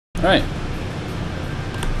Right.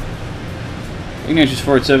 Ignatius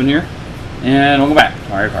 487 here, and welcome back to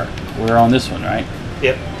Mario Kart. We're on this one, right?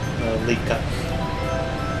 Yep. League Cup.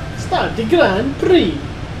 Start the Grand Prix.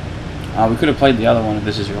 We could have played the other one if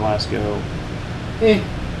this is your last go. You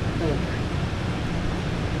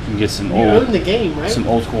You can get some own the game, right? some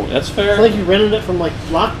old school. That's fair. I think you rented it from like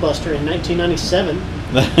Blockbuster in 1997.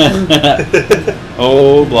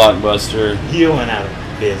 Oh, Blockbuster. You went out of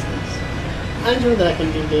business. I enjoy that I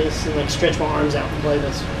can do this and like stretch my arms out and play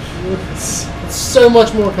this. It's so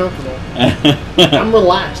much more comfortable. I'm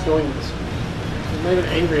relaxed doing this. I'm not even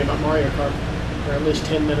angry about Mario Kart for at least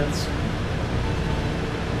 10 minutes.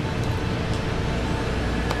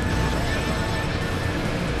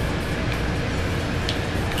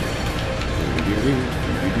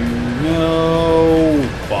 No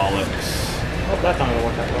bollocks. Oh, that's not gonna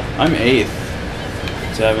work out well. I'm 8th.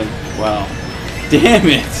 7th. Wow. Damn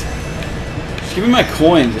it! Just give me my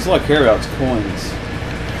coins. That's all I care about is coins.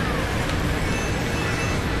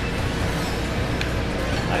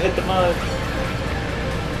 I hit the mud.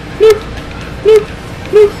 Bloop, bloop,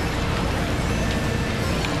 bloop.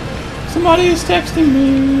 Somebody is texting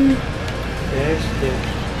me. Yes.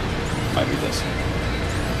 Might be this one.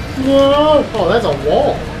 No! Oh, that's a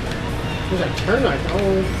wall. There's a turn I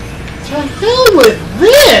oh. To hell with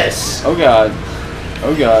this! Oh god.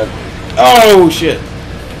 Oh god. Oh shit.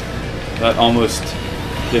 That almost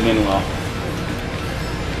didn't end well.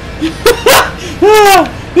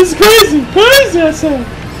 Ah, this is crazy! Crazy, I say!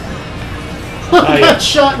 I got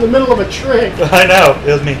shot in the middle of a trick. I know.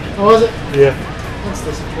 It was me. Oh, was it? Yeah. That's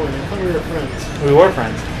disappointing. I thought we were friends. We were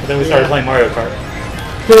friends, but then we started playing Mario Kart.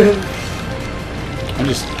 I'm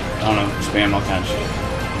just, I don't know, spam all kind of shit.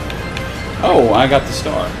 Oh, I got the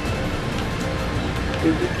star.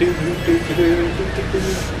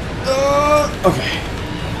 Okay.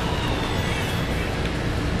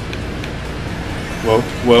 Whoa,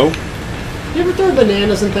 whoa. You ever throw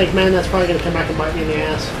bananas and think, man, that's probably going to come back and bite me in the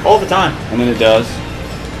ass? All the time. And then it does.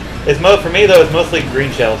 It's for me though. It's mostly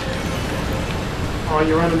green shells. Oh,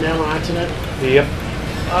 you run them down on accident? Yep.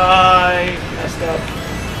 I messed up.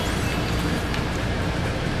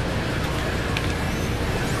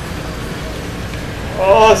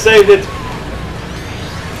 Oh, I saved it.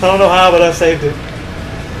 I don't know how, but I saved it.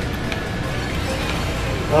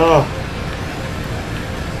 Oh.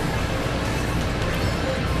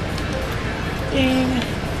 Ding.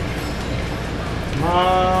 Come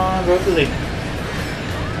on, Rosalina.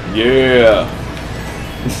 Yeah.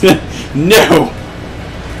 No!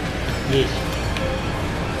 Yes.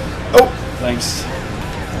 Oh! Thanks.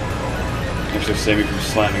 Actually save me from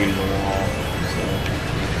slamming into the wall.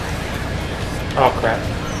 Oh, crap.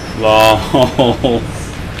 So. Lol.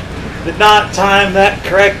 Did not time that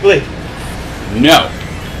correctly. No!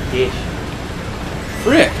 Yes.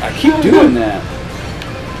 Frick, I keep doing that.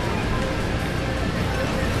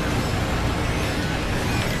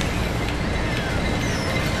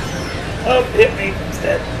 Oh, hit me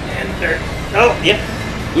instead. And dirt. Oh, yeah.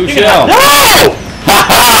 Blue You shell. No! Ha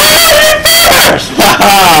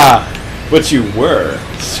ha! But you were.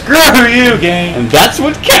 Screw you, game. And that's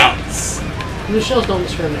what counts. Blue shells don't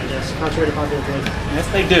discriminate, yes, contrary to popular belief. Yes,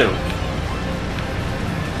 they do.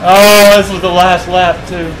 Oh, this was the last lap,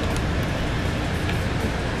 too.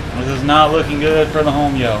 This is not looking good for the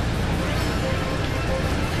home yo.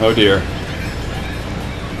 Oh dear.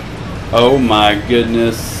 Oh my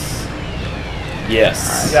goodness.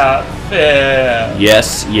 Yes. I got fifth.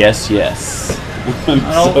 Yes, yes, yes.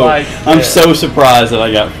 I'm so surprised that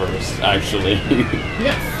I got first, actually. You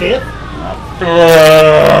got fifth?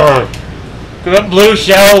 That blue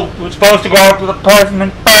shell was supposed to go after the person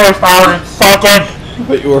in first. I was second.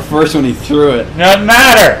 But you were first when he threw it. Doesn't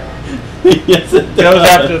matter. Yes, it Goes does.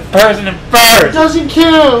 after the person in It first. doesn't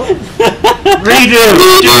count! Redo.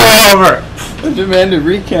 Do over. I demand a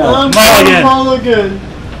recount. Mulligan.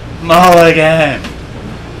 Mulligan.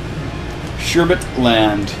 Sherbet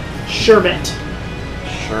Land. Sherbet.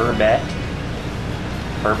 Sherbet.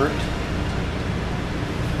 Herbert.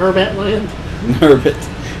 Herbet Land.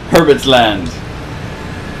 Herbert's Land.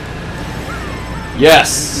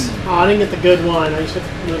 Yes. Oh, I didn't get the good one. I just hit the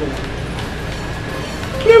middle one.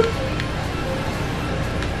 Bloop.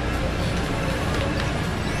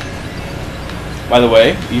 By the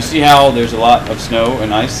way, you see how there's a lot of snow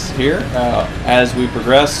and ice here? As we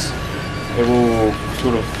progress, it will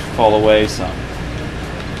sort of fall away some.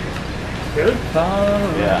 Good?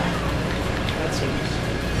 Yeah. That seems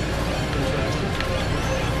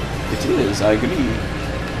interesting. It is, I agree.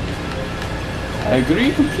 I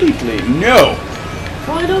agree completely. No!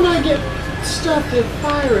 Why don't I get stuff to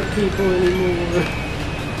fire at people anymore?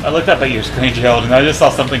 I looked up at your screen, Gerald, and I just saw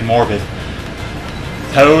something morbid.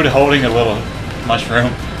 Toad holding a little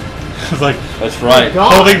mushroom. It was like That's right.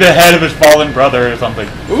 God. holding the head of his fallen brother or something.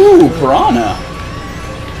 Ooh, piranha.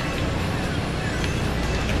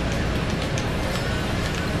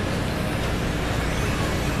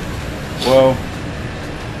 Whoa.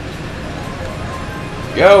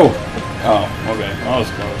 Go! Oh, okay. That was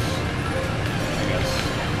close.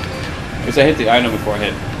 I guess I hit the item before I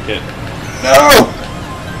hit it. No!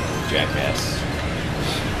 Jackass.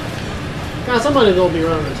 God, somebody will be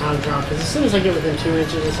running a time trial because as soon as I get within 2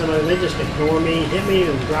 inches of somebody, they just ignore me, hit me,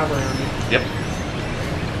 and drive around me. Yep.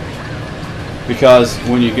 Because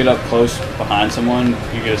when you get up close behind someone,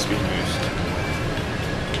 you get a speed boost.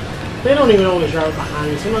 They don't even always drive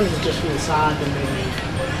behind me. Sometimes it's just from the side than me.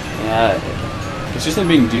 Yeah, it's just them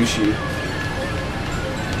being douchey.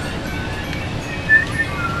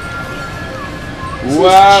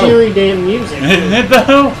 Wow! Cheery damn music. Isn't it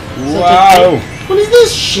though? Wow! What is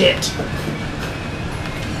this shit?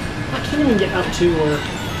 I can't even get up to where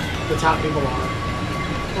the top people are.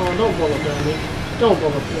 Oh, don't bullet bill me. Don't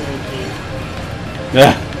bullet bill me.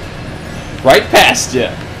 Yeah. Right past you.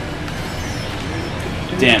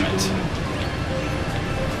 Damn it.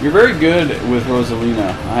 You're very good with Rosalina,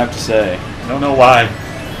 I have to say. I don't know why.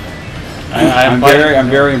 I'm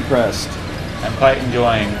very impressed. I'm quite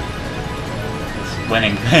enjoying this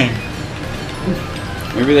winning thing.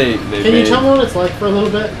 Maybe they Can made... you tell me what it's like for a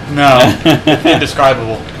little bit? No,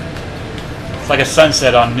 indescribable. It's like a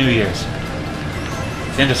sunset on New Year's.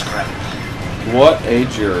 It's indescribable. What a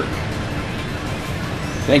jerk.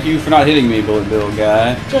 Thank you for not hitting me, Bullet Bill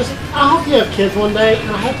guy. Just, I hope you have kids one day,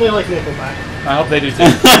 and I hope they like Nickelback. I hope they do too.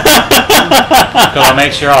 Because I'll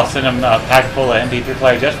make sure I'll send them a pack full of MP3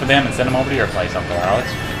 player just for them and send them over to your place up there, Alex.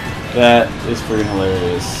 That is freaking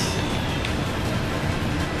hilarious.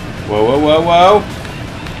 Whoa, whoa, whoa, whoa.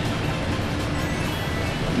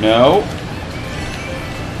 No.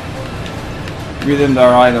 Give me them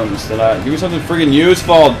our items give me something freaking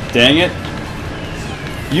useful, dang it.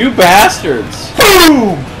 You bastards.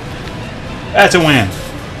 Boom! That's a win.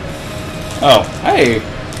 Oh, hey.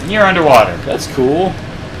 You're underwater. That's cool.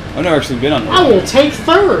 I've never actually been on I will take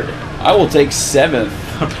third. I will take 7th.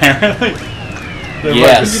 Apparently.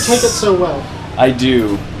 Yes. You take it so well. I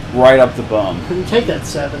do. Right up the bum. You take that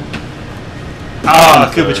 7. Ah,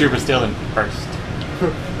 Koopa Trooper still in first.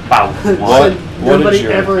 Wow. What? Nobody a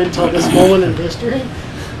jerk. ever until this moment in history.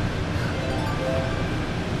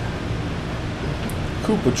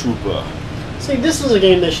 Koopa Troopa. See, this is a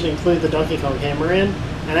game they should include the Donkey Kong hammer in.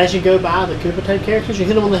 And as you go by the Koopa type characters, you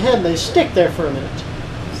hit them on the head and they stick there for a minute.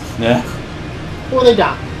 Yeah. Or they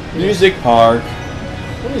die. Music Park.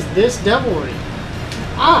 What is this devilry?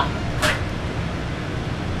 Ah!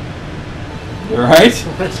 Right?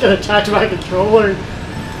 I'm just gonna attach my controller.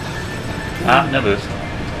 Ah, no boost.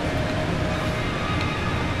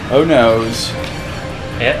 Oh noes.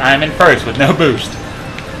 Yeah, I'm in first with no boost.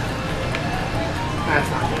 That's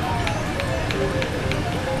not good.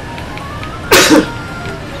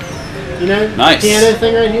 You know, Nice. the piano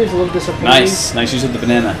thing right here is a little disappointing. Nice. Nice use of the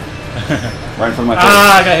banana. Right in front of my face.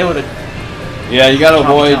 Ah, I got hit with it. Yeah, you gotta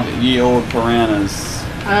avoid Jump. ye old piranhas.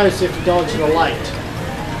 I always have to dodge to the light.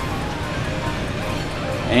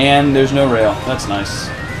 And there's no rail. That's nice.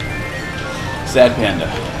 Sad panda.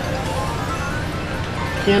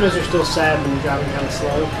 Pianos are still sad when you're driving kind of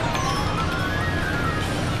slow.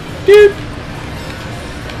 Dude.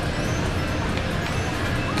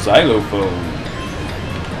 Xylophone.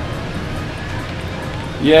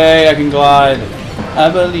 Yay, I can glide. I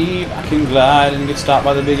believe I can glide and get stopped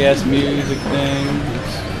by the big ass music thing.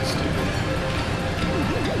 It's stupid.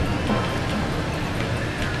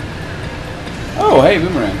 Oh, hey,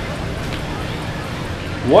 Boomerang.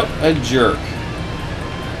 What a jerk.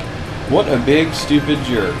 What a big, stupid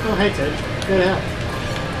jerk. Oh, hey, Ted. Good help.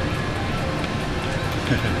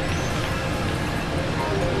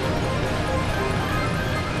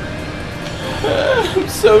 I'm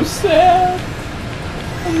so sad.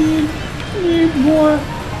 I need more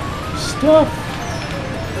stuff.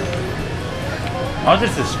 I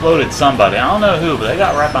just exploded somebody. I don't know who, but they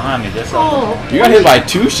got right behind me. Just Oh, You got hit by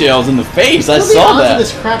 2 shells in the face. I what are the saw odds of that.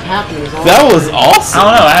 this crap happening? Is all That I'm was wondering. awesome. I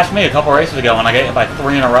don't know. Ask me a couple races ago when I got hit by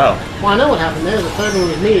 3 in a row. Well, I know what happened there. The third one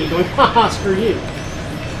was me going, haha, screw you.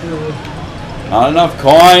 Not enough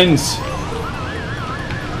coins.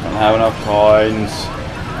 Don't have enough coins.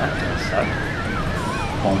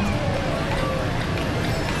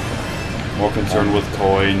 More concerned with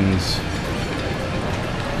coins.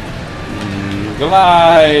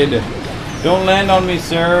 Glide. Don't land on me,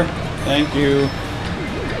 sir. Thank you.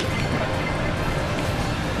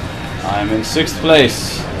 I'm in 6th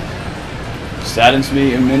place. Saddens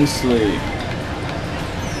me immensely.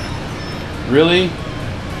 Really?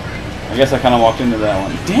 I guess I kind of walked into that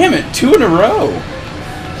one. Damn it! 2 in a row.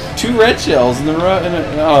 2 red shells in the row.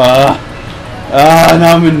 Now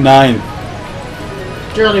I'm in 9th.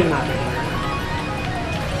 You're not even not doing it.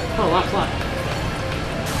 Oh, left.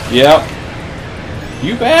 Yep.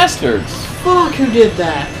 You bastards. Fuck, who did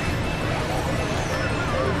that?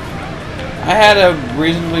 I had a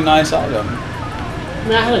reasonably nice item. I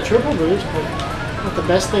mean, I had a triple boost, but not the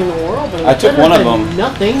best thing in the world. But I took one of them.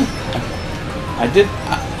 Nothing. I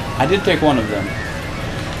did take one of them.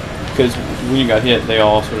 Because when you got hit, they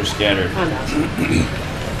all sort of scattered. I know.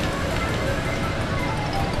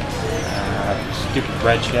 Stupid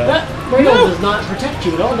red shell. That rail does not protect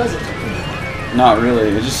you at all, does it? Not really.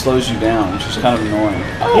 It just slows you down, which is kind of annoying.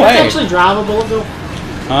 Oh, You have to hey. actually drive a bullet bill?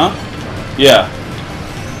 Huh? Yeah.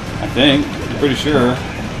 I think. I'm pretty sure.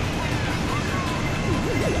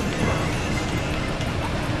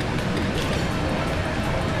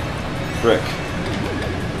 Frick.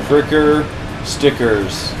 Fricker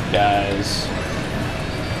stickers, guys.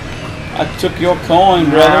 I took your coin,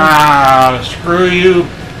 brother. Ah, screw you,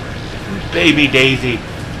 baby Daisy.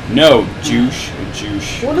 No, juice.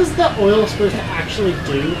 What is the oil supposed to actually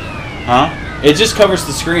do? Huh? It just covers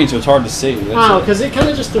the screen, so it's hard to see. Oh, because it kind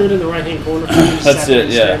of just threw it in the right-hand corner. That's it,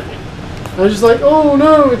 yeah. I was just like, oh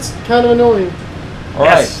no, it's kind of annoying.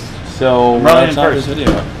 Alright, so Running that's all this first.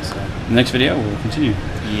 video. So, next video, we'll continue.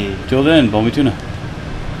 Yeah. Till then, Bombi Tuna.